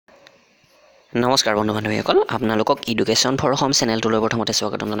নমস্কাৰ বন্ধু বান্ধৱীসকল আপোনালোকক এডুকেশ্যন ফৰ হোম চেনেলটোলৈ প্ৰথমতে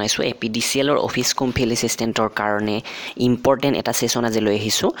স্বাগতম জনাইছোঁ APDCL অফিচ কম ফিল্ড এছিষ্টেণ্টৰ কাৰণে ইম্পৰ্টেণ্ট এটা সেশন আজি লৈ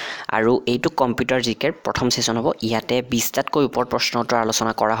আহিছোঁ আৰু এইটো কম্পিউটাৰ জিকেৰ প্ৰথম সেশন হ'ব ইয়াতে 20টাতকৈ ওপৰত প্ৰশ্ন উত্তৰ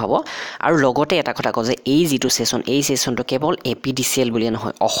আলোচনা কৰা হ'ব আৰু লগতে এটা কথা কওঁ যে এই যেটো সেশন এই সেশনটো কেৱল APDCL বুলি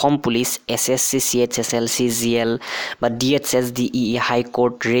নহয় Assam police SSC CHSL CGL বা DHS DEE হাই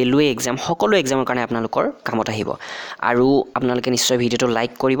কোৰ্ট ৰেলৱে এক্সাম সকলো এক্সামৰ কাৰণে আপোনালোকৰ কামত আহিব আৰু আপোনালোকে নিশ্চয় ভিডিওটো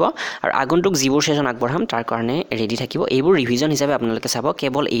লাইক কৰিব আৰু আগন্তুক যিবোৰ সেশন আগবঢ়াম তাৰ কাৰণে ৰেডি থাকিব এইবোৰ ৰিভিজন হিচাপে আপোনালোকে চাব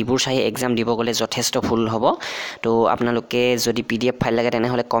কেৱল এইবোৰ চাই এক্সাম দিব গলে যথেষ্ট ফুল হ'ব তো আপোনালোকে যদি PDF ফাইল লাগে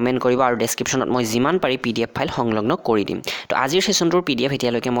তেনেহলে কমেন্ট কৰিব আৰু ডেসক্ৰিপচনত মই যিমান পাৰি PDF ফাইল সংলগ্ন কৰি দিম তো আজিৰ সেশনটোৰ PDF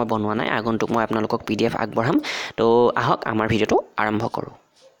এতিয়ালৈকে মই বনোৱা নাই আগন্তুক মই আপোনালোকক PDF আগবঢ়াম তো আহক আমাৰ ভিডিওটো আৰম্ভ কৰোঁ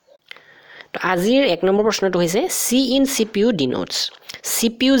তো আজিৰ এক নম্বৰ প্ৰশ্নটো হৈছে C in CPU denotes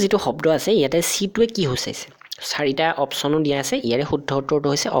CPU যেটো শব্দ আছে ইয়াতে C টোৱে কি হৈছেছে চাৰিটা অপচনো দিয়া আছে ইয়াৰে শুদ্ধ উত্তৰটো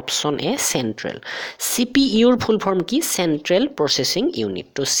হৈছে অপচন এ সেন্ট্ৰেল CPU ৰ ফুল ফৰ্ম কি সেন্ট্ৰেল প্ৰসেসিং ইউনিট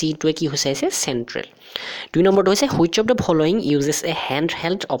তো C টোৱে কি হৈছেছে সেন্ট্ৰেল দুই নম্বৰটো হৈছে which of the following uses a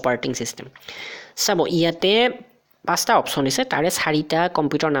handheld operating system চাব ইয়াতে পাঁচটা অপচন আছে তাৰে চাৰিটা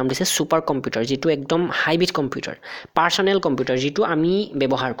কম্পিউটাৰ নাম দিছে সুপাৰ কম্পিউটাৰ যেটো একদম হাই বিট কম্পিউটাৰ পাৰ্সোনেল কম্পিউটাৰ যেটো আমি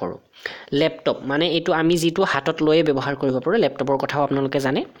ব্যৱহাৰ কৰো ল্যাপটপ মানে এটো আমি যেটো হাতত লয়ে ব্যৱহাৰ কৰিব পাৰো ল্যাপটপৰ কথাও আপোনালোকে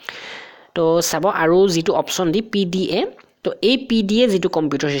জানে তো চাব আৰু যেটো অপচন দি PDA তো এই PDA যেটো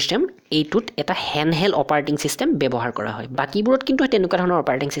কম্পিউটাৰ সিস্টেম এইটোত এটা হ্যান্ডহেল্ড অপাৰেটিং সিস্টেম ব্যৱহাৰ কৰা হয় বাকিবোৰত কিন্তু তেনেকুৱা ধৰণৰ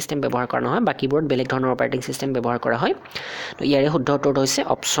অপাৰেটিং সিস্টেম ব্যৱহাৰ কৰা নহয় বাকিবোৰত বেলেগ ধৰণৰ অপাৰেটিং সিস্টেম ব্যৱহাৰ কৰা হয় তো ইয়াৰে শুদ্ধ উত্তৰটো হৈছে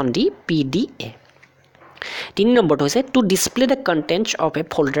অপচন ডি PDA তিন নম্বৰটো হৈছে two display the contents of A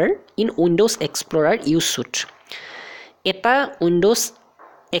folder in Windows explorer U should এটা উইন্ডোজ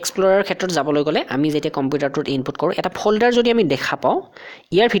এক্সপ্লোৰাৰ ক্ষেত্ৰত যাবলৈ গলে আমি যেতিয়া কম্পিউটাৰটোত ইনপুট কৰো এটা ফোল্ডাৰ যদি আমি দেখা পাও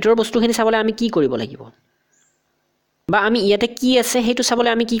ইয়াৰ ভিতৰৰ বস্তুখিনি চাবলৈ আমি কি কৰিব লাগিব বা আমি ইয়াতে কি আছে হেতু চাবলৈ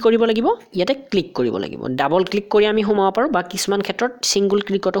আমি কি কৰিব লাগিব ইয়াতে ক্লিক কৰিব লাগিব ডাবল ক্লিক কৰি আমি সোমাব পাৰো বা কিছুমান ক্ষেত্ৰত সিঙ্গল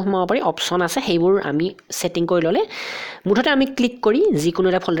ক্লিকতো সোমাব পাৰি অপচন আছে সেইবোৰ আমি সেটিং কৰি ললে মুঠতে আমি ক্লিক কৰি যিকোনো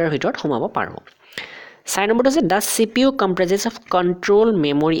এটা ফোল্ডাৰৰ ভিতৰত সোমাব পাৰো 4 নম্বৰটো আছে the CPU comprises of control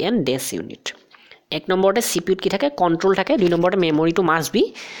memory and DES unit এক নম্বৰতে CPU কি থাকে কন্ট্ৰোল থাকে দুই নম্বৰতে মেমৰিটো মাস্ট বি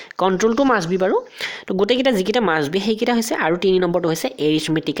কন্ট্ৰোলটো মাস্ট বি বাৰু তো গোটেইকিটা যিকিটা মাস্ট বি সেইকিটা হৈছে আৰু তিনি নম্বৰটো হৈছে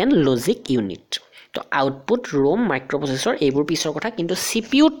এৰিথমেটিক এণ্ড লজিক ইউনিট তো আউটপুট ৰোম মাইক্ৰোপ্ৰসেসৰ এইবোৰ পিছৰ কথা কিন্তু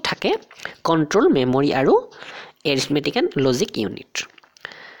CPU থাকে কন্ট্ৰোল মেমৰি আৰু এৰিথমেটিক এণ্ড লজিক ইউনিট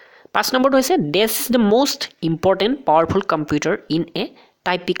 5 নম্বৰটো হৈছে DES is the most important powerful computer in a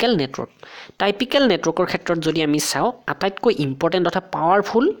typical network typical নেটৱৰ্কৰ ক্ষেত্ৰত যদি আমি চাও আটাইতকৈ ইম্পৰ্টেন্ট তথা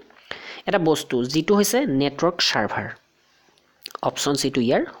পাৱাৰফুল এটা বস্তু যেটো হৈছে নেটৱৰ্ক সাৰ্ভাৰ অপচন সি টু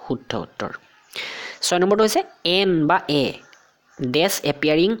ইয়াৰ শুদ্ধ উত্তৰ 6 নম্বৰটো হৈছে N বা A dash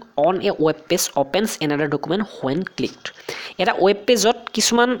appearing on a web page opens another document when clicked এটা web pageত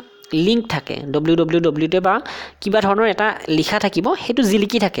কিছুমান লিংক থাকে www বা কিবা ধৰণৰ এটা লিখা থাকিব হেতু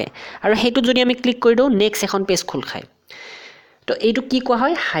জিলিকি থাকে আৰু হেতু যদি আমি ক্লিক কৰি দিও নেক্সট এখন পেজ খোল খায় তো এইটো কি কোৱা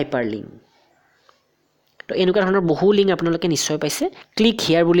হয় হাইপাৰলিংক তো এনেকুৱা ধৰণৰ বহু লিংক আপোনালোকে নিশ্চয় পাইছে ক্লিক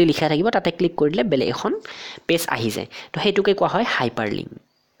হিয়াৰ বুলি লিখা থাকিব তাতে ক্লিক কৰিলে বেলেগ এখন পেজ আহি যায় তো হেতুকে কোৱা হয় হাইপাৰলিংক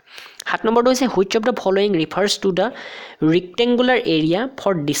 7 নম্বৰটো হৈছে which of the following refers to the rectangular area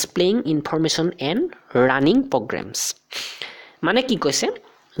for displaying information and running programs মানে কি কৈছে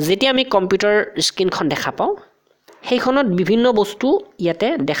যেতিয়া আমি কম্পিউটাৰ স্ক্ৰিনখন দেখা পাও সেইখনত বিভিন্ন বস্তু ইয়াতে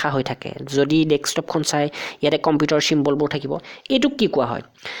দেখা হৈ থাকে যদি ডেস্কটপখন চাই ইয়াতে কম্পিউটাৰ সিম্বলবোৰ থাকিব এটো কি কোৱা হয়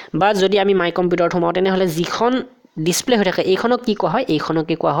বা যদি আমি মাই কম্পিউটাৰত সোমাও তেনেহলে যিখন ডিসপ্লে হৈ থাকে এইখনক কি কোৱা হয়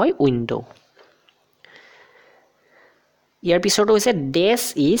এইখনকে কোৱা হয় উইন্ডো ইয়াৰ পিছৰটো হৈছে DES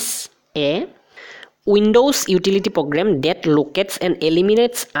is a Windows utility program that locates and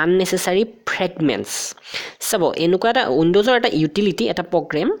eliminates unnecessary fragments সব এনেকুৱা এটা উইন্ডোজৰ এটা ইউটিলিটি এটা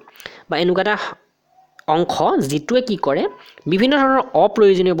প্ৰগ্ৰাম বা এনেকুৱা এটা অংশ যেটোৱে কি কৰে বিভিন্ন ধৰণৰ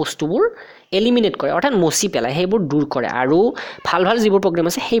অপ্ৰয়োজনীয় বস্তুবোৰ এলিমিনেট কৰে অৰ্থাৎ মচি পেলাই সেইবোৰ দূৰ কৰে আৰু ভাল ভাল যিবোৰ প্ৰগ্ৰাম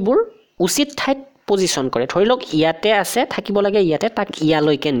আছে সেইবোৰ উচিত ঠাইত পজিশন কৰে ধৰি লওক ইয়াতে আছে থাকিব লাগে ইয়াতে তাক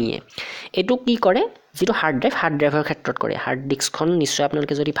ইয়ালৈকে নিয়ে এটো কি কৰে যেটো হাৰ্ড ড্ৰাইভৰ ক্ষেত্ৰত কৰে হাৰ্ড ডিস্কখন নিশ্চয়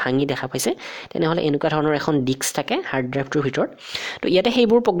আপোনালোকে যদি ভাঙি দেখা পাইছে তেনেহলে এনেকুৱা ধৰণৰ এখন ডিস্ক থাকে হাৰ্ড ড্ৰাইভটোৰ ভিতৰত তো ইয়াতে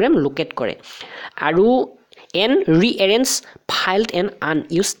সেইবোৰ প্ৰগ্ৰাম লোকেট কৰে আৰু and rearrange filed and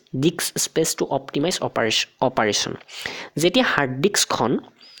unused disk space to optimize operation যেতিয়া হাৰ্ড ডিস্কখন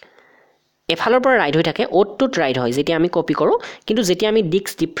এফালৰ পৰা ৰাইট হৈ থাকে অটোত ৰাইট হয় যেতিয়া আমি কপি কৰো কিন্তু যেতিয়া আমি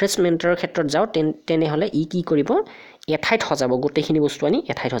ডিস্ক ৰিফ্ৰেছমেন্টৰ ক্ষেত্ৰত যাও তেনেহলে ই কি কৰিব এঠাইত হজাব গোটেইখিনি বস্তু আনি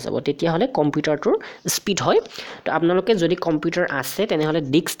এঠাইত হজাব তেতিয়া হলে কম্পিউটাৰটোৰ স্পিড হয় তো আপোনালোকে যদি কম্পিউটাৰ আছে তেনেহলে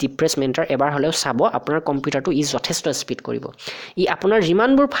ডিস্ক ৰিফ্ৰেছমেন্টৰ এবাৰ হলেও চাব আপোনাৰ কম্পিউটাৰটো ই যথেষ্ট স্পিড কৰিব ই আপোনাৰ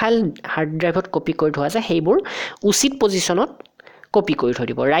যিমানবোৰ ফাইল হাৰ্ড ড্ৰাইভত কপি কৰি থোৱা আছে সেইবোৰ উচিত পজিশনত কপি কৰি থৈ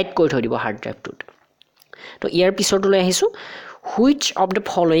দিব ৰাইট কৰি থৈ দিব হাৰ্ড ড্ৰাইভটোত তো ইয়াৰ পিছৰটোলৈ আহিছোঁ which of the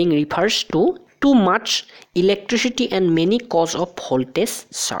following refers to too much electricity and many cause of voltage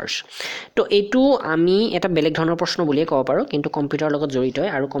surge তো এইটো আমি এটা বেলেগ ধৰণৰ প্ৰশ্ন বুলিয়ে ক'ব পাৰোঁ কিন্তু কম্পিউটাৰৰ লগত জড়িত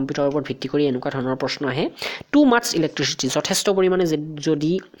হয় আৰু কম্পিউটাৰৰ ওপৰত ভিত্তি কৰি এনেকুৱা ধৰণৰ প্ৰশ্ন আহে too much electricity যথেষ্ট পৰিমাণে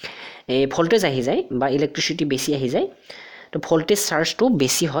যদি ভোল্টেজ আহি যায় বা ইলেক্ট্ৰিচিটি বেছি আহি যায় তো ভোল্টেজ চাৰ্জটো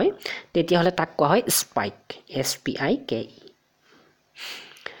বেছি হয় তেতিয়াহ'লে তাক কোৱা হয় স্পাইক SPIKE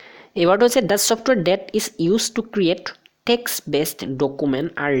এবাৰটো হৈছে the software that is used to create text-based document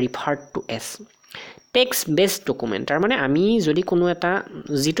are referred to as text-based document তাৰ মানে আমি যদি কোনো এটা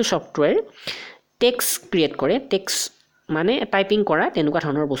যিটো সফটওয়্যাৰ টেক্সট ক্ৰিয়েট কৰে টেক্সট মানে টাইপিং কৰা তেনেকুৱা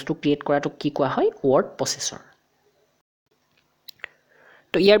ধৰণৰ বস্তু ক্ৰিয়েট কৰাটো কি কোৱা হয় ওয়াৰ্ড প্ৰসেসৰ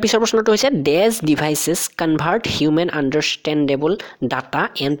তো ইয়াৰ পিছৰ প্ৰশ্নটো হৈছে these devices convert human understandable data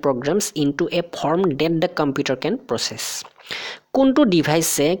and programs into a form that the computer can process কোনটো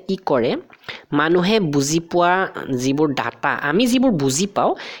ডিভাইসে কি কৰে মানুহে বুজি পোৱা যিবোৰ ডাটা আমি যিবোৰ বুজি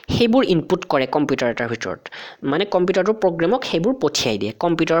পাওঁ সেইবোৰ ইনপুট কৰে কম্পিউটাৰ এটাৰ ভিতৰত মানে কম্পিউটাৰটো প্ৰগ্ৰামক সেইবোৰ পঠিয়াই দিয়ে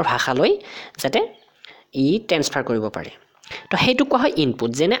কম্পিউটাৰৰ ভাষালৈ যাতে ই ট্ৰান্সফাৰ কৰিব পাৰে তো সেইটো কোৱা হয়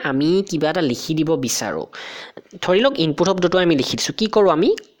ইনপুট যেনে আমি কিবা এটা লিখি দিব বিচাৰো ধৰি লওক ইনপুট শব্দটো আমি লিখি দিছো কি কৰো আমি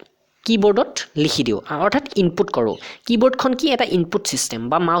কিবোৰ্ডত লিখি দিও অৰ্থাৎ ইনপুট কৰো কিবোৰ্ডখন কি এটা ইনপুট সিস্টেম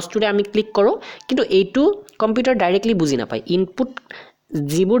বা মাউসটোৰে আমি ক্লিক কৰো কিন্তু এইটো কম্পিউটাৰ ডাইৰেক্টলি বুজি নাপায় ইনপুট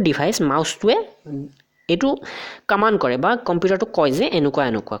যিবোৰ ডিভাইস মাউসটোৱে এটো কমান্ড কৰে বা কম্পিউটাৰটো কয় যে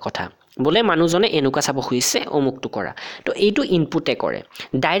এনেকুৱা কথা বলে মানুহজনে এনেকুৱা চাব খুজিছে অমুকটো কৰা তো এইটো ইনপুটে কৰে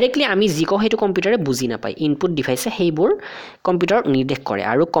ডাইৰেক্টলি আমি যি কও হেতু কম্পিউটাৰে বুজি নাপায় ইনপুট ডিভাইসে সেইবোৰ কম্পিউটাৰ নিৰ্দেশ কৰে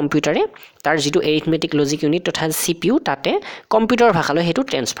আৰু কম্পিউটাৰে তাৰ যিটো এৰিথমেটিক লজিক ইউনিট তথা CPU তাতে কম্পিউটাৰ ভাষালৈ হেতু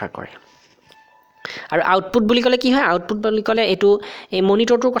ট্ৰান্সফাৰ কৰে আৰু আউটপুট বুলি ক'লে কি হয় আউটপুট বুলি ক'লে এটো এই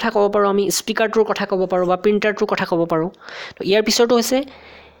মনিটৰটোৰ কথা ক'ব পাৰো আমি স্পিকাৰটোৰ কথা ক'ব পাৰো বা প্ৰিন্টাৰটোৰ কথা ক'ব পাৰো তো ইয়াৰ পিছৰটো হৈছে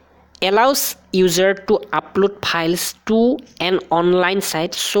allows user to upload files to an online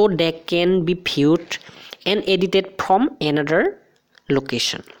site so they can be viewed and edited from another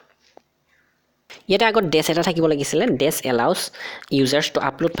location ইয়াতে আগত ডেস এটা থাকিব লাগিছিল ডেস allows users to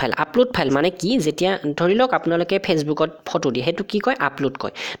upload file মানে কি যেতিয়া ধৰি লওক আপোনালোকে ফেসবুকত ফটো দিয়ে হেতু কি কয় আপলোড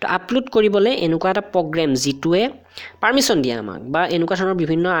কয় তো আপলোড কৰিবলৈ এনেকুৱা এটা প্ৰগ্ৰাম যিটোৱে পাৰমিশন দিয়ে আমাক বা এনেকুৱা ধৰণৰ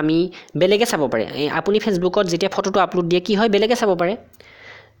বিভিন্ন আমি বেলেগে চাব পাৰে আপুনি ফেসবুকত যেতিয়া ফটোটো আপলোড দিয়ে কি হয় বেলেগে চাব পাৰে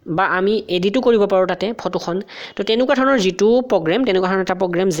বা আমি এডিটো কৰিব পাৰো তাতে ফটোখন তো তেনেকুৱা ধৰণৰ যেটো প্ৰগ্ৰাম তেনেকুৱা ধৰণৰ এটা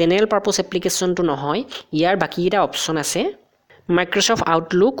প্ৰগ্ৰাম জেনাৰেল পাৰপজ এপ্লিকেশনটো নহয় ইয়াৰ বাকিটা অপচন আছে Microsoft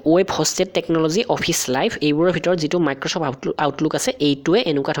Outlook Web Hosted Technology Office Live এইবোৰৰ ভিতৰত যেটো Microsoft Outlook আছে এইটোৱে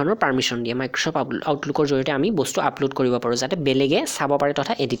এনেকুৱা ধৰণৰ পাৰমিশন দিয়ে Microsoft Outlookৰ জৰিয়তে আমি বস্তু আপলোড কৰিব পাৰো যাতে বেলেগে চাব পাৰে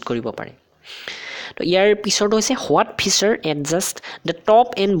তথা এডিট কৰিব পাৰে তো ইয়াৰ পিছৰটো হৈছে what feature adjust the top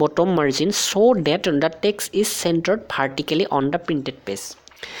and bottom margin so that the text is centered vertically on the printed page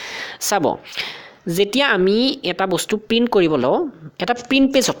চাব যেতিয়া আমি এটা বস্তু প্ৰিন্ট কৰিবলৈ এটা প্ৰিন্ট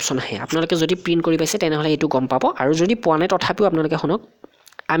পেজ অপচন আহে আপোনালোকে যদি প্ৰিন্ট কৰি পাইছে তেনেহলে এটো গম পাব আৰু যদি পোৱা নাই তথাপিও আপোনালোকে শুনক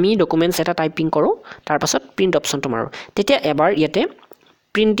আমি ডকুমেন্টছ এটা টাইপিং কৰো তাৰ পাছত প্ৰিন্ট অপচনটো মাৰো তেতিয়া এবাৰ ইয়াতে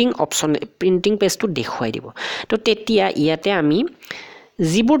প্ৰিন্টিং পেজটো দেখুৱাই দিব তো তেতিয়া ইয়াতে আমি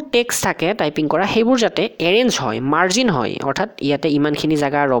যিবোৰ টেক্সট থাকে টাইপিং কৰা সেইবোৰ যাতে এৰেঞ্জ হয় মাৰ্জিন হয় অৰ্থাৎ ইয়াতে ইমানখিনি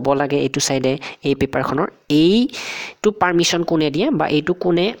জায়গা ৰব লাগে এটো সাইডে এই পেপাৰখনৰ এইটো পাৰমিশন কোনে দিয়ে বা এইটো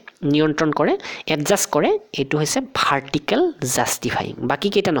কোনে নিয়ন্ত্ৰণ কৰে এডজাস্ট কৰে এটো হৈছে ভাৰ্টিকেল জাস্টিফাইং বাকি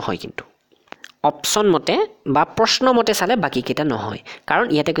কেটা নহয় কিন্তু অপচন মতে বা প্ৰশ্ন মতে চালে বাকি কেটা নহয় কাৰণ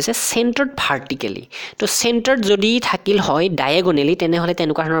ইয়াতে কৈছে সেন্টাৰ্ড ভাৰ্টিকেলি তো সেন্টাৰ্ড যদি থাকিল হয় ডায়াগোনালি তেনেহলে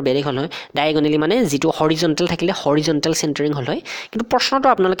তেনেকুৱা ধৰণৰ বেলেগ হল হয় ডায়াগোনালি মানে যেটো হৰিজন্টাল থাকিলে হৰিজন্টাল সেন্টাৰিং হল হয় কিন্তু প্ৰশ্নটো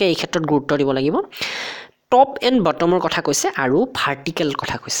আপোনালোকে এই ক্ষেত্ৰত গুৰুত্ব দিব লাগিব টপ এন্ড বটমৰ কথা কৈছে আৰু ভাৰ্টিকেল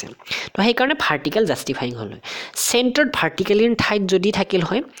কথা কৈছে তো সেই কাৰণে ভাৰ্টিকেল জাস্টিফাইং হল হয় সেন্টাৰ্ড ভাৰ্টিকেলি ঠাইত যদি থাকিল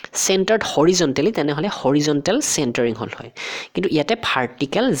হয় সেন্টাৰ্ড হৰিজন্টালি তেনেহলে হৰিজন্টাল সেন্টাৰিং হল হয় কিন্তু ইয়াতে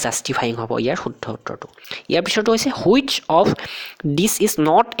ভাৰ্টিকেল জাস্টিফাইং হ'ব ইয়াৰ শুদ্ধ উত্তৰটো ইয়াৰ পিছৰটো হৈছে which of this is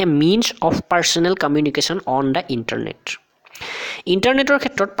not a means of personal communication on the internet ইন্টাৰনেটৰ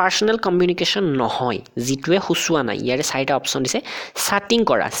ক্ষেত্ৰত পাৰ্সোনাল কমিউনিকেশন নহয় জিটোৱে হুসুৱা নাই ইয়াৰে চাৰিটা অপচন দিছে চাটিং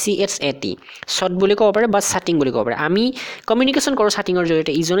কৰা CHAT শৰ্ট বুলি ক'ব পাৰে বা চাটিং বুলি ক'ব পাৰে আমি কমিউনিকেশন কৰো চাটিংৰ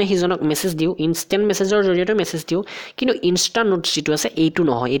জৰিয়তে ইজনে হিজনক মেছেজ দিও ইনষ্টেন্ট মেছেজৰ জৰিয়তে মেছেজ দিও কিন্তু ইনষ্টা নোট যেটো আছে এইটো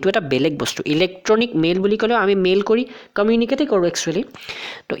নহয় এইটো এটা বেলেগ বস্তু ইলেক্ট্ৰনিক মেইল বুলি ক'লে আমি মেইল কৰি কমিউনিকেট কৰো একচুয়ালি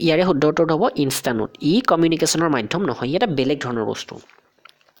তো ইয়াৰে শুদ্ধ উত্তৰটো হ'ব ইনষ্টা নোট ই কমিউনিকেশনৰ মাধ্যম নহয় এটা বেলেগ ধৰণৰ বস্তু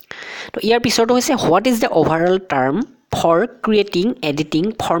তো ইয়াৰ পিছৰটো হৈছে what is the overall term for creating,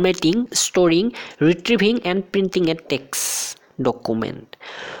 editing, formatting, storing, retrieving and printing a text document.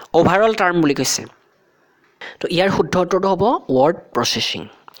 Overall term বুলি কৈছে তো ইয়াৰ শুদ্ধ উত্তৰটো হ'ব word processing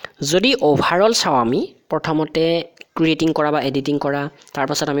যদি overall চাও আমি প্ৰথমতে ক্ৰিয়েটিং কৰা বা এডিটিং কৰা তাৰ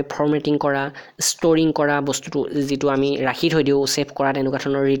পাছত আমি ফৰমেটিং কৰা ষ্টৰিং কৰা বস্তুটো যেটো আমি ৰাখি থৈ দিও সেভ কৰা তেনেকুৱা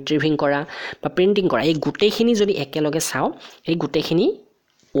ধৰণৰ ৰিট্ৰিভিং কৰা বা প্ৰিন্টিং কৰা এই গুটেইখিনি যদি একেলগে চাও এই গুটেইখিনি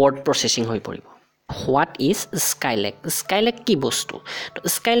ওয়াৰ্ড প্ৰসেসিং হৈ পৰিব What is Skylake? Skylake কি বস্তু? তো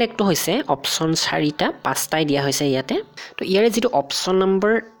Skylake তো হৈছে অপচন 4টা 5টাই দিয়া হৈছে ইয়াতে তো ইয়াৰে যেটো অপচন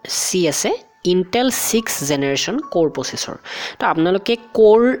নম্বৰ সি আছে Intel 6th generation core processor তো আপোনালোকে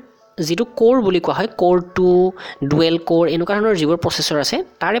core যেটো core বুলি কোৱা হয় core 2 dual core এনেকুৱা ধৰণৰ যিবোৰ প্ৰসেসৰ আছে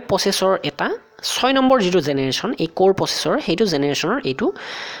তাৰে প্ৰসেসৰ এটা 6 নম্বৰ যেটো জেনাৰেশন এই core processor হেতু জেনাৰেশনৰ এটো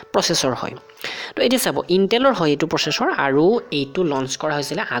প্ৰসেসৰ হয় তো এটি চাব ইন্টেলৰ হয় এটো প্ৰসেসৰ আৰু এটো লঞ্চ কৰা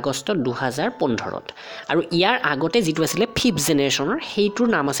হৈছিল আগষ্ট 2015 ত আৰু ইয়াৰ আগতে যেটো আছিল 5th জেনাৰেশনৰ হেতুৰ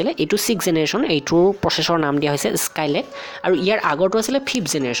নাম আছিল এটো 6th জেনাৰেশন এটোৰ প্ৰসেসৰ নাম দিয়া হৈছে Skylake আৰু ইয়াৰ আগৰটো আছিল 5th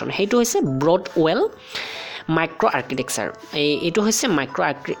জেনাৰেশন হেতু হৈছে Broadwell মাইক্ৰো আৰ্কিটেকচাৰ এটো হৈছে মাইক্ৰো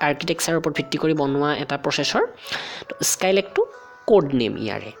আৰ্কিটেকচাৰৰ ওপৰত ভিত্তি কৰি বনোৱা এটা প্ৰসেসৰ তো Skylake টু কোড নেম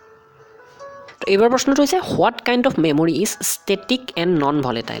ইয়াৰে তো এবাৰ প্ৰশ্নটো হৈছে what kind of memory is static and non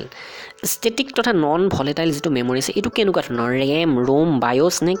volatile static তথা নন ভলেটাইল যেটো মেমৰি আছে এটো কেনেকুৱা ধৰণৰ RAM ROM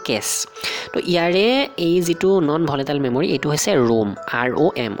BIOS নে কেছ তো ইয়াৰে এই যেটো নন ভলেটাইল মেমৰি এটো হৈছে ROM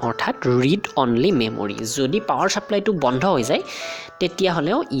ROM অৰ্থাৎ ৰিড অনলি মেমৰি যদি পাৱাৰ সাপ্লাইটো বন্ধ হৈ যায় তেতিয়া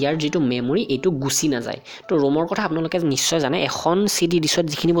হলেও ইয়াৰ যেটো মেমৰি এটো গুছি না যায় তো ROMৰ কথা আপোনালোকে নিশ্চয় জানে এখন CD ডিসত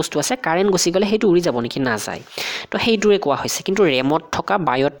যিখিনি বস্তু আছে কাৰেন্ট গুছি গলে হেতু উৰি যাব নেকি না যায় তো হেইটোৰে কোৱা হৈছে কিন্তু RAMত থকা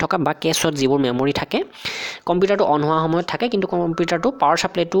BIOত থকা বা কেছত যিবোৰ মেমৰি থাকে কম্পিউটাৰটো অন হোৱা সময়ত থাকে কিন্তু কম্পিউটাৰটো পাৱাৰ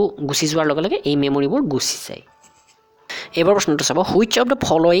সাপ্লাইটো গুছি যোৱাৰ লগে লগে এই মেমৰিবোৰ গুছি যায় এবাৰ প্ৰশ্নটো চাব which of the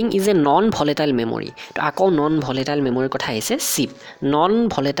following is a non volatile memory তো আকৌ non volatile memory কথা আহিছে chip non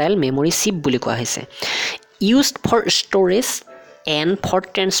volatile memory chip বুলি কোৱা হৈছে used for storage and for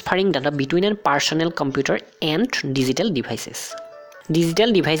transferring data between a personal computer and digital devices digital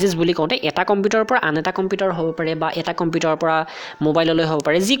devices বুলি কওঁতে এটা কম্পিউটাৰৰ পৰা আন এটা কম্পিউটাৰ হ'ব পাৰে বা এটা কম্পিউটাৰৰ পৰা মোবাইললৈ হ'ব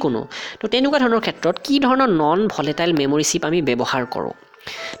পাৰে যিকোনো তো তেনেকুৱা ধৰণৰ ক্ষেত্ৰত কি ধৰণৰ নন ভলেটাইল মেমৰি চিপ আমি ব্যৱহাৰ কৰোঁ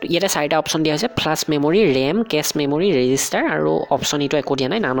তো ইয়াতে চাৰিটা অপচন দিয়া হৈছে flush memory RAM cash memory register আৰু অপচন ইটো একো দিয়া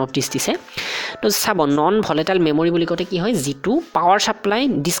নাই নান অফ দিস দিছে তো চাব নন ভলেটাইল মেমৰি বুলি কওঁতে কি হয় যেটো পাৱাৰ সাপ্লাই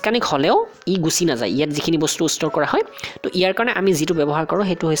ডিসকানেক্ট হলেও ই গুছি না যায় ইয়াত যিখিনি বস্তু ষ্টৰ কৰা হয় তো ইয়াৰ কাৰণে আমি যেটো ব্যৱহাৰ কৰোঁ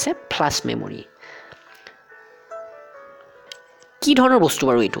হেতু হৈছে ফ্লাশ মেমৰি কি ধৰণৰ বস্তু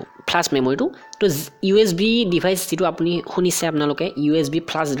বাৰু এটো ফ্লাশ মেমৰিটো তো USB ডিভাইস যেটো আপুনি শুনিছে আপোনালোকে USB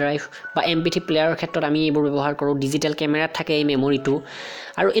ফ্লাশ ড্ৰাইভ বা MP3 প্লেয়াৰৰ ক্ষেত্ৰত আমি এইবোৰ ব্যৱহাৰ কৰোঁ ডিজিটেল ক্যামেৰাত থাকে এই মেমৰিটো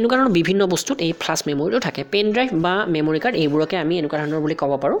আৰু এনেকুৱা ধৰণৰ বিভিন্ন বস্তুত এই ফ্লাশ মেমৰিটো থাকে পেন ড্ৰাইভ বা মেমৰি কাৰ্ড এইবোৰকে আমি এনেকুৱা ধৰণৰ বুলি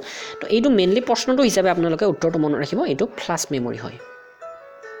ক'ব পাৰো তো এইটো মেইনলি প্ৰশ্নটো হিচাপে আপোনালোকে উত্তৰটো মনত ৰাখিব এইটো ফ্লাশ মেমৰি হয়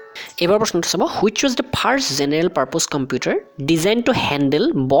এবাৰ প্ৰশ্নটো চাব which was the first general purpose computer designed to handle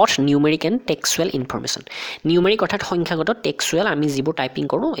both numeric and textual information numeric অৰ্থাৎ সংখ্যাগত textual আমি যিবোৰ টাইপিং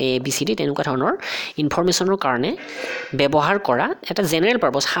কৰো ABCD তেনেকুৱা ধৰণৰ ইনফৰমেশনৰ কাৰণে ব্যৱহাৰ কৰা এটা জেনাৰেল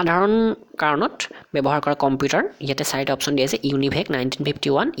পাৰপাস সাধাৰণ কাৰণত ব্যৱহাৰ কৰা কম্পিউটাৰ ইয়াতে চাৰিটা অপচন দিয়া আছে UNIVAC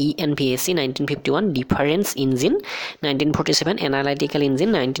 1951 ENVAC 1951 difference engine 1947 এনালাইটিক্যাল engine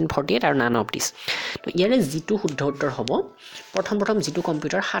 1948 আৰু নান অফ দিস তো ইয়াৰে যেটো শুদ্ধ উত্তৰ হ'ব প্ৰথম যেটো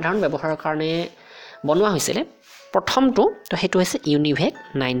কম্পিউটাৰ সাধাৰণ ব্যৱহাৰৰ কাৰণে বনোৱা হৈছিল প্ৰথমটো তো হেতু হৈছে UNIVAC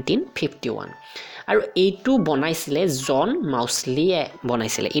 1951 আৰু এইটো বনাইছিল জন মাউছলিয়ে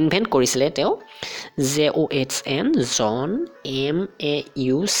বনাইছিল ইনভেন্ট কৰিছিল তেওঁ JOHN জন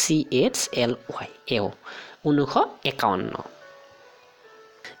MAUCHLY 1951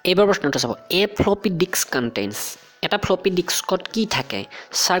 এবাৰ প্ৰশ্নটো চাব a floppy disk contains এটা ফ্লপি ডিস্কত কি থাকে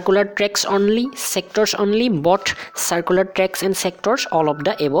circular tracks only sectors only বট circular tracks and sectors all of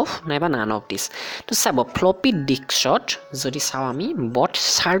the above নাইবা নান অফ দিস তো চাব ফ্লপি ডিস্কত যদি চাও আমি বট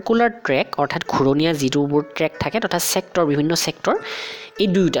সার্কুলার ট্র্যাক অর্থাৎ ঘূৰণীয়া যিবোৰ ট্ৰ্যাক থাকে তথা সেক্টৰ বিভিন্ন সেক্টৰ এই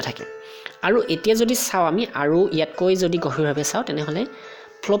দুইটা থাকে আৰু এতিয়া যদি চাও আমি আৰু ইয়াতকৈ যদি গভীৰভাৱে চাও তেনেহলে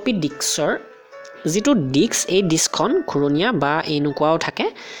ফ্লপি ডিস্কৰ যেটো ডিস্ক এই ডিস্কখন ঘূৰণীয়া বা এনেকুৱাও থাকে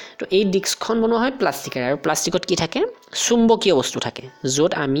তো এই ডিস্কখন বনোৱা হয় প্লাষ্টিকেৰে আৰু প্লাষ্টিকত কি থাকে চুম্বকীয় বস্তু থাকে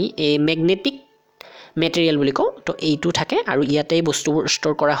য'ত আমি এই ম্যাগনেটিক মেটেৰিয়েল বুলি কওঁ তো এইটো থাকে আৰু ইয়াতে বস্তুবোৰ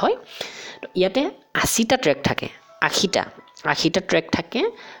ষ্টৰ কৰা হয় তো ইয়াতে 80টা ট্ৰেক থাকে 80টা ট্ৰেক থাকে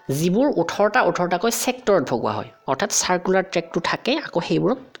যিবোৰ 18টা কৈ সেক্টৰত ভগোৱা হয় অৰ্থাৎ সাৰ্কুলাৰ ট্ৰেকটো থাকে আকৌ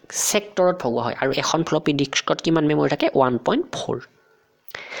সেইবোৰ সেক্টৰত ভগোৱা হয় আৰু এখন ফ্লপি ডিস্কত কিমান মেমৰি থাকে 1.4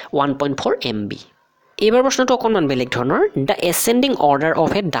 MB এবাৰ প্ৰশ্নটো অকনমান বেলেগ ধৰণৰ দা ascending order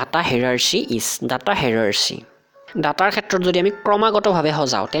of A data হেৰাৰ্চি is data হেৰাৰ্চি ডাটাৰ ক্ষেত্ৰত যদি আমি ক্ৰমাগতভাৱে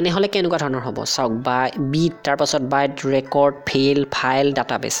সজাও তেনেহলে কেনেকুৱা ধৰণৰ হ'ব চাওক বা বিট তাৰ পাছত বাইট ৰেকৰ্ড ফাইল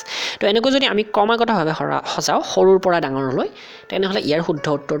ডাটাবেস তো এনেকৈ যদি আমি ক্ৰমাগতভাৱে সজাও সৰুৰ পৰা ডাঙৰলৈ তেনেহলে ইয়াৰ শুদ্ধ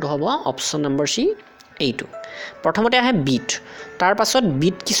উত্তৰটো হ'ব অপচন নম্বৰ সি এইটো প্ৰথমতে আহে বিট তাৰ পাছত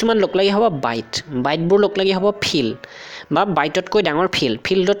বিট কিছুমান লগ লাগি হ'ব বাইট বাইটবোৰ লগ লাগি হ'ব ফিল্ড বা বাইটতকৈ ডাঙৰ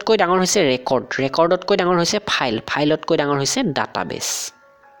ফিল্ডতকৈ ডাঙৰ হৈছে ৰেকৰ্ডতকৈ ডাঙৰ হৈছে ফাইলতকৈ ডাঙৰ হৈছে database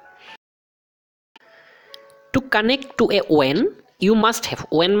to connect to A WAN you must have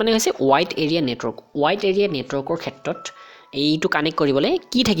WAN মানে হৈছে wide area networkৰ ক্ষেত্ৰত এইটো কানেক্ট কৰিবলৈ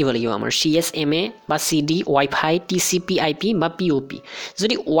কি থাকিব লাগিব আমাৰ CSMA বা CD Wi-Fi TCP IP বা POP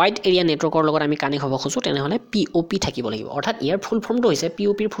যদি wide area networkৰ লগত আমি কানেক্ট হ'ব খোজো তেনেহলে POP থাকিব লাগিব অৰ্থাৎ ইয়াৰ ফুল ফৰ্মটো হৈছে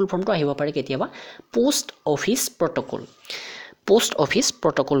POP ৰ ফুল ফৰ্মটো আহিব পাৰে কেতিয়াবা পোষ্ট অফিস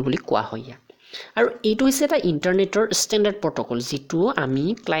প্ৰটকল বুলি কোৱা হয় আৰু এইটো হৈছে এটা ইন্টাৰনেটৰ ষ্টেণ্ডাৰ্ড প্ৰটকল যেটো আমি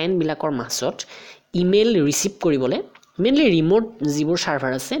ক্লায়েন্ট বিলাকৰ মাজত ইমেইল ৰিসিভ কৰিবলৈ মেইনলি ৰিমোট যিবোৰ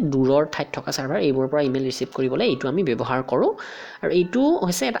সাৰ্ভাৰ আছে দূৰৰ ঠাইত থকা সাৰ্ভাৰ এইবোৰৰ পৰা ইমেইল ৰিসিভ কৰিবলৈ এইটো আমি ব্যৱহাৰ কৰো আৰু এইটো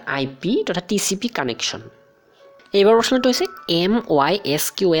হৈছে এটা IP তথা TCP কানেকচন এইবাৰ প্ৰশ্নটো হৈছে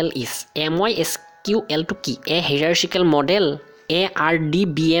MySQL is MySQL to কি a hierarchical model a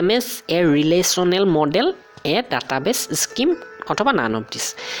RDBMS a relational model a database scheme অথবা none of this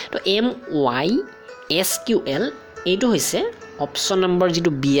তো MySQL এইটো হৈছে অপশন নম্বৰ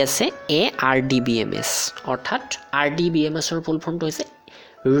যেটো বি আছে ARDBMS অৰ্থাৎ RDBMS ৰ ফুল ফৰ্মটো হৈছে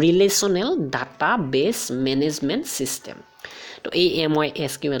ৰিলেশনাল ডাটাবেস মেনেজমেন্ট সিস্টেম তো এই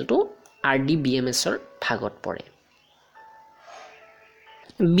MySQL টো RDBMS ৰ ভাগত পৰে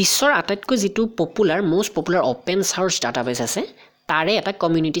বিশ্বৰ আটাইতকৈ যেটো most popular open source database আছে তাৰে এটা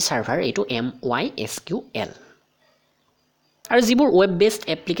কমিউনিটি সাৰ্ভাৰ এইটো MySQL আৰু যিবোৰ ওয়েব বেসড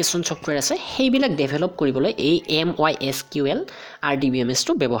এপ্লিকেশন সফটওয়্যাৰ আছে সেইবিলাক ডেভেলপ কৰিবলৈ এই MySQL RDBMS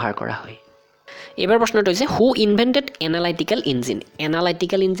টো ব্যৱহাৰ কৰা হয় এবাৰ প্ৰশ্নটো হৈছে হু ইনভেন্টেড এনালাইটিক্যাল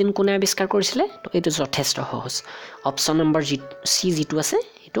ইঞ্জিন কোনে আৱিষ্কাৰ কৰিছিলে তো এইটো যথেষ্ট সহজ অপচন নম্বৰ সি যেটো আছে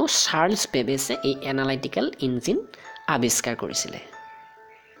এইটো চাৰ্লছ বেবেজে এই এনালাইটিক্যাল ইঞ্জিন আৱিষ্কাৰ কৰিছিলে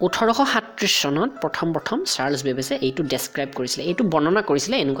 1837 চনত প্ৰথম চাৰ্লছ বেবেজে এইটো ডেসক্ৰাইব কৰিছিলে এইটো বৰ্ণনা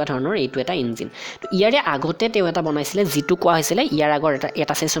কৰিছিলে এনেকুৱা ধৰণৰ এইটো এটা ইঞ্জিন তো ইয়াৰে আগতে তেওঁ এটা বনাইছিলে যেটো কোৱা হৈছিল ইয়াৰ আগৰ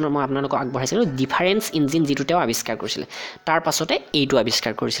এটা সেশনৰ মই আপোনালোকক আগবঢ়াইছিলো ডিফাৰেন্স ইঞ্জিন যেটো তেওঁ আৱিষ্কাৰ কৰিছিলে তাৰ পাছতে এইটো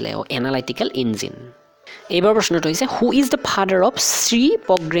আৱিষ্কাৰ কৰিছিলে এনালাইটিক্যাল ইঞ্জিন এইবাৰ প্ৰশ্নটো হৈছে who is the father of C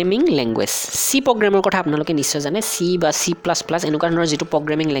programming language C প্ৰগ্ৰামৰ কথা আপোনালোকে নিশ্চয় জানে চি বা C++ এনেকুৱা ধৰণৰ যেটো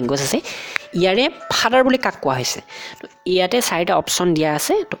প্ৰগ্ৰামিং ল্যাঙ্গুৱেজ আছে ইয়াৰে ফাদাৰ বুলি কাক কোৱা হৈছে তো ইয়াতে চাৰিটা অপচন দিয়া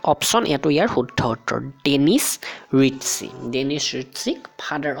আছে তো অপচন এটো ইয়াৰ শুদ্ধ উত্তৰ Danish ৰিটছিক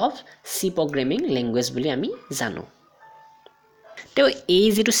father of C programming language বুলি আমি জানো তো এই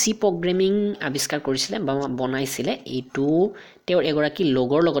যেটো চি প্ৰগ্ৰামিং আৱিষ্কাৰ কৰিছিলে বা বনাইছিলে এইটো তেওঁৰ এগৰাকী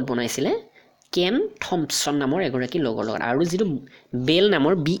লগৰ লগত বনাইছিলে কেন থমসন নামৰ এগৰাকী লগৰ লগত আৰু যেটো বেল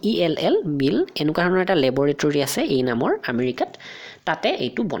নামৰ BELL বিল এনেকুৱা ধৰণৰ এটা ল্যাবৰেটৰী আছে এই নামৰ আমেৰিকাত তাতে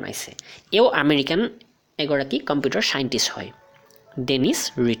এইটো বনাইছে এও আমেৰিকান এগৰাকী কম্পিউটাৰ সাইন্টিস্ট হয় Danish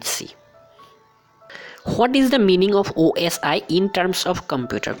ৰিটছি What is the meaning of OSI in terms of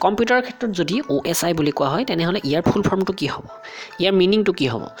computer? Computer ক্ষেত্ৰত যদি OSI বুলি কোৱা হয় তেনেহলে ইয়াৰ ফুল ফৰ্মটো কি হ'ব ইয়াৰ মিনিংটো কি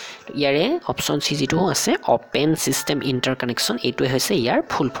হ'ব ইয়াৰে অপচন সি যেটো আছে ওপেন সিস্টেম ইন্টাৰকানেকচন এইটোৱে হৈছে ইয়াৰ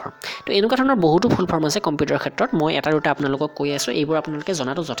ফুল ফৰ্ম তো এনেকুৱা ধৰণৰ বহুতো ফুল ফৰ্ম আছে কম্পিউটাৰ ক্ষেত্ৰত মই এটা দুটা আপোনালোকক কৈ আছো এইবোৰ আপোনালোকে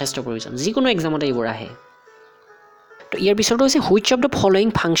জনাটো যথেষ্ট প্ৰয়োজন যিকোনো এক্সামতে এইবোৰ আহে তো ইয়াৰ পিছৰটো হৈছে which of the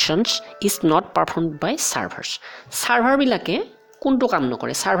following functions is not performed by servers বিলাকে কোনটো কাম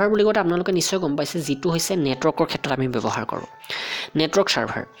নকৰে সাৰ্ভাৰ বুলি কোৱা আপোনালোকে নিশ্চয় গম পাইছে যেটো হৈছে নেটৱৰ্কৰ ক্ষেত্ৰত আমি ব্যৱহাৰ কৰো নেটৱৰ্ক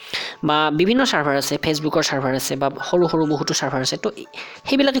সাৰ্ভাৰ বা বিভিন্ন সাৰ্ভাৰ আছে ফেসবুকৰ সাৰ্ভাৰ আছে বা সৰু বহুতো সাৰ্ভাৰ আছে তো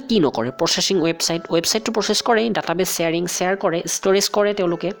হেবিলাকে কি নকৰে প্ৰসেসিং ওয়েবসাইটটো প্ৰসেস কৰে ডাটাবেস শেয়াৰ কৰে ষ্টৰেজ কৰে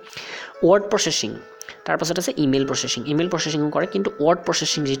তেওঁলোকে ওয়াৰ্ড প্ৰসেসিং তাৰ পাছত আছে ইমেইল প্ৰসেসিং কৰে কিন্তু ওয়াৰ্ড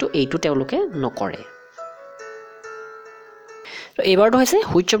প্ৰসেসিং যেটো এইটো তেওঁলোকে নকৰে তো এবাৰটো হৈছে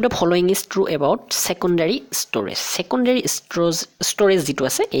which of the following is true about secondary storage যেটো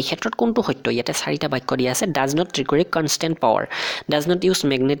আছে এই ক্ষেত্ৰত কোনটো সত্য ইয়াতে চাৰিটা বাক্য দিয়া আছে does not require constant power does not use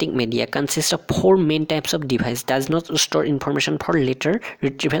magnetic media consists of 4 main types of device does not store information for later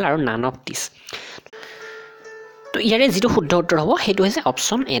retrieval আৰু none of this তো ইয়াৰে যেটো শুদ্ধ উত্তৰ হ'ব হেতু হৈছে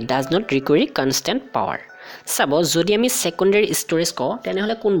option A does not require constant power suppose যদি আমি সেকেন্ডাৰী স্টোৰেজ কওঁ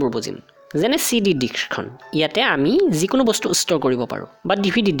তেনেহলে কোনবোৰ বুজিম যেনে সিডি ডিস্কখন ইয়াতে আমি যিকোনো বস্তু ষ্টৰ কৰিব পাৰো বা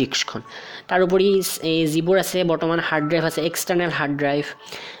ডিভিডি ডিস্কখন তাৰ উপৰি যিবোৰ আছে বৰ্তমান হাৰ্ড ড্ৰাইভ আছে এক্সটাৰ্নাল হাৰ্ড ড্ৰাইভ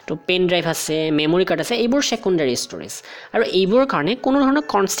তো পেন ড্ৰাইভ আছে মেমৰি কাৰ্ড আছে এইবোৰ সেকেন্ডাৰী ষ্টৰেজ আৰু এইবোৰ কাৰণে কোনো ধৰণৰ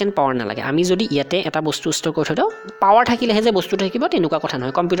কনস্ট্যান্ট পাৱাৰ নালাগে আমি যদি ইয়াতে এটা বস্তু ষ্টৰ কৰি থওঁ পাৱাৰ থাকিলেহে যে বস্তু থাকিব তেনেকুৱা কথা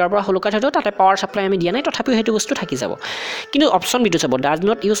নহয় কম্পিউটাৰৰ পৰা হলুকা থওঁ তাতে পাৱাৰ সাপ্লাই আমি দিয়া নাই তথাপিও হেতু বস্তু থাকি যাব কিন্তু অপচন বিটো চাব does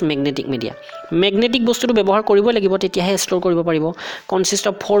not use magnetic media magnetic বস্তুটো ব্যৱহাৰ কৰিব লাগিব তেতিয়াহে ষ্টৰ কৰিব পাৰিব কনসিষ্ট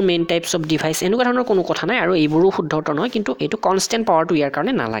of 4 main types of device এনেকুৱা ধৰণৰ কোনো কথা নাই আৰু এইবোৰো শুদ্ধ উত্তৰ নহয় কিন্তু এইটো কনস্ট্যান্ট পাৱাৰটো ইয়াৰ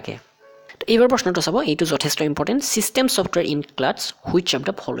কাৰণে নালাগে এইবাৰ প্ৰশ্নটো চাব এইটো যথেষ্ট important system software includes which of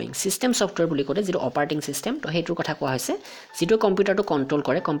the following system software বুলি ক'লে যিটো অপাৰেটিং চিষ্টেম তো সেইটোৰ কথা কোৱা হৈছে যিটো কম্পিউটাৰটো কণ্ট্ৰল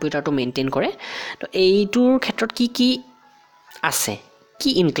কৰে কম্পিউটাৰটো মেইনটেইন কৰে তো এইটোৰ ক্ষেত্ৰত কি আছে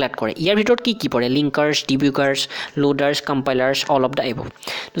কি ইনক্লুড কৰে ইয়াৰ ভিতৰত কি পৰে লিংকাৰ্ছ ডিবিউগাৰ্ছ লোডাৰ্ছ কম্পাইলাৰ্ছ অল অফ দ্য এবভ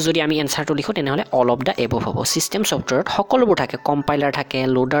তো যদি আমি এনসাৰটো লিখো তেনেহলে অল অফ দ্য এবভ হ'ব চিষ্টেম ছফ্টৱেৰত সকলোবোৰ থাকে কম্পাইলাৰ থাকে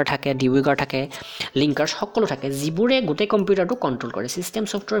লোডাৰ থাকে ডিবিউগাৰ থাকে লিংকাৰ্ছ সকলো থাকে যিবোৰে গোটেই কম্পিউটাৰটো কণ্ট্ৰল কৰে চিষ্টেম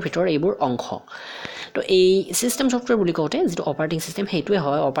ছফ্টৱেৰৰ ভিতৰত এইবোৰ অংশ তো এই চিষ্টেম ছফ্টৱেৰ বুলি কওঁতে যিটো অপাৰেটিং চিষ্টেম সেইটোৱে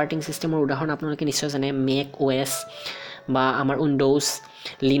হয় অপাৰেটিং চিষ্টেমৰ উদাহৰণ আপোনালোকে নিশ্চয় জানে মেক OS বা আমাৰ উইণ্ডোজ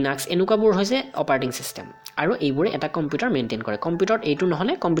লিনাক্স এনেকুৱাবোৰ হৈছে অপাৰেটিং চিষ্টেম আৰু এইবোৰে এটা কম্পিউটাৰ মেইনটেইন কৰে কম্পিউটাৰত এইটো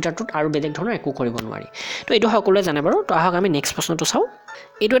নহলে কম্পিউটাৰটোত আৰু বেলেগ ধৰণৰ একো কৰিব নোৱাৰি তো এইটো সকলোৱে জানে বাৰু তো আহক আমি নেক্সট প্ৰশ্নটো চাওঁ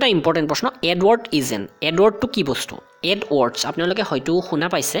এইটো এটা ইম্পৰ্টেণ্ট প্ৰশ্ন এডৱাৰ্ড ইজেন এডৱাৰ্ডটো কি বস্তু এডৱাৰ্ডছ আপোনালোকে হয়তো শুনা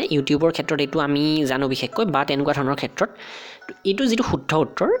পাইছে ইউটিউবৰ ক্ষেত্ৰত এইটো আমি জানো বিশেষকৈ বা তেনেকুৱা ধৰণৰ ক্ষেত্ৰত এইটো যিটো শুদ্ধ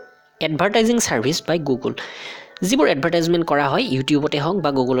উত্তৰ এডভাৰটাইজিং সাৰ্ভিস বাই গুগল যিবোৰ এডভাৰটাইজমেণ্ট কৰা হয় ইউটিউবতে হওক বা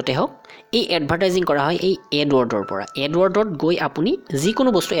গুগলতে হওক এই এডভাৰটাইজিং কৰা হয় এই এডৱাৰ্ডৰ পৰা এডৱাৰ্ডত গৈ আপুনি যিকোনো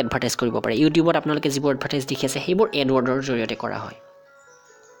বস্তু এডভাৰটাইজ কৰিব পাৰে ইউটিউবত আপোনালোকে যিবোৰ এডভাৰটাইজ দেখি আছে সেইবোৰ এডৱাৰ্ডৰ জৰিয়তে কৰা হয়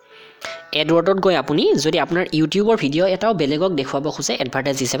এডৱাৰ্ডত গৈ আপুনি যদি আপোনাৰ ইউটিউবৰ ভিডিঅ' এটাও বেলেগক দেখুৱাব খোজে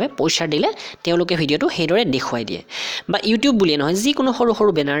এডভাৰটাইজ হিচাপে পইচা দিলে তেওঁলোকে ভিডিঅ'টো সেইদৰে দেখুৱাই দিয়ে বা ইউটিউব বুলিয়ে নহয় যিকোনো সৰু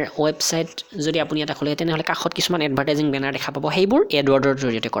সৰু বেনাৰ ৱেবছাইট যদি আপুনি এটা খোলে তেনেহ'লে কাষত কিছুমান এডভাৰটাইজিং বেনাৰ দেখা পাব সেইবোৰ এডৱাৰ্ডৰ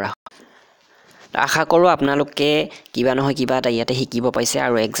জৰিয়তে কৰা হয় আশা কৰোঁ আপোনালোকে কিবা নহয় কিবা এটা ইয়াতে শিকিব পাইছে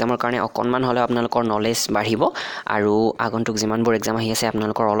আৰু এক্সামৰ কাৰণে অকণমান হ'লেও আপোনালোকৰ নলেজ বাঢ়িব আৰু আগন্তুক যিমানবোৰ এক্সাম আহি আছে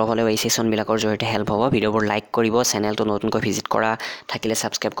আপোনালোকৰ অলপ হ'লেও এই ছেশ্যনবিলাকৰ জৰিয়তে হেল্প হ'ব ভিডিঅ'বোৰ লাইক কৰিব চেনেলটো নতুনকৈ ভিজিট কৰা থাকিলে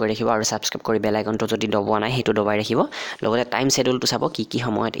ছাবস্ক্ৰাইব কৰি ৰাখিব আৰু ছাবস্ক্ৰাইব কৰি বেল আইকনটো যদি দবোৱা নাই সেইটো দবাই ৰাখিব লগতে টাইম শেডিউলটো চাব কি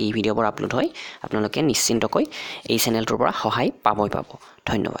সময়ত এই ভিডিঅ'বোৰ আপলোড হয় আপোনালোকে নিশ্চিন্তকৈ এই চেনেলটোৰ পৰা সহায় পাবই পাব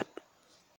ধন্যবাদ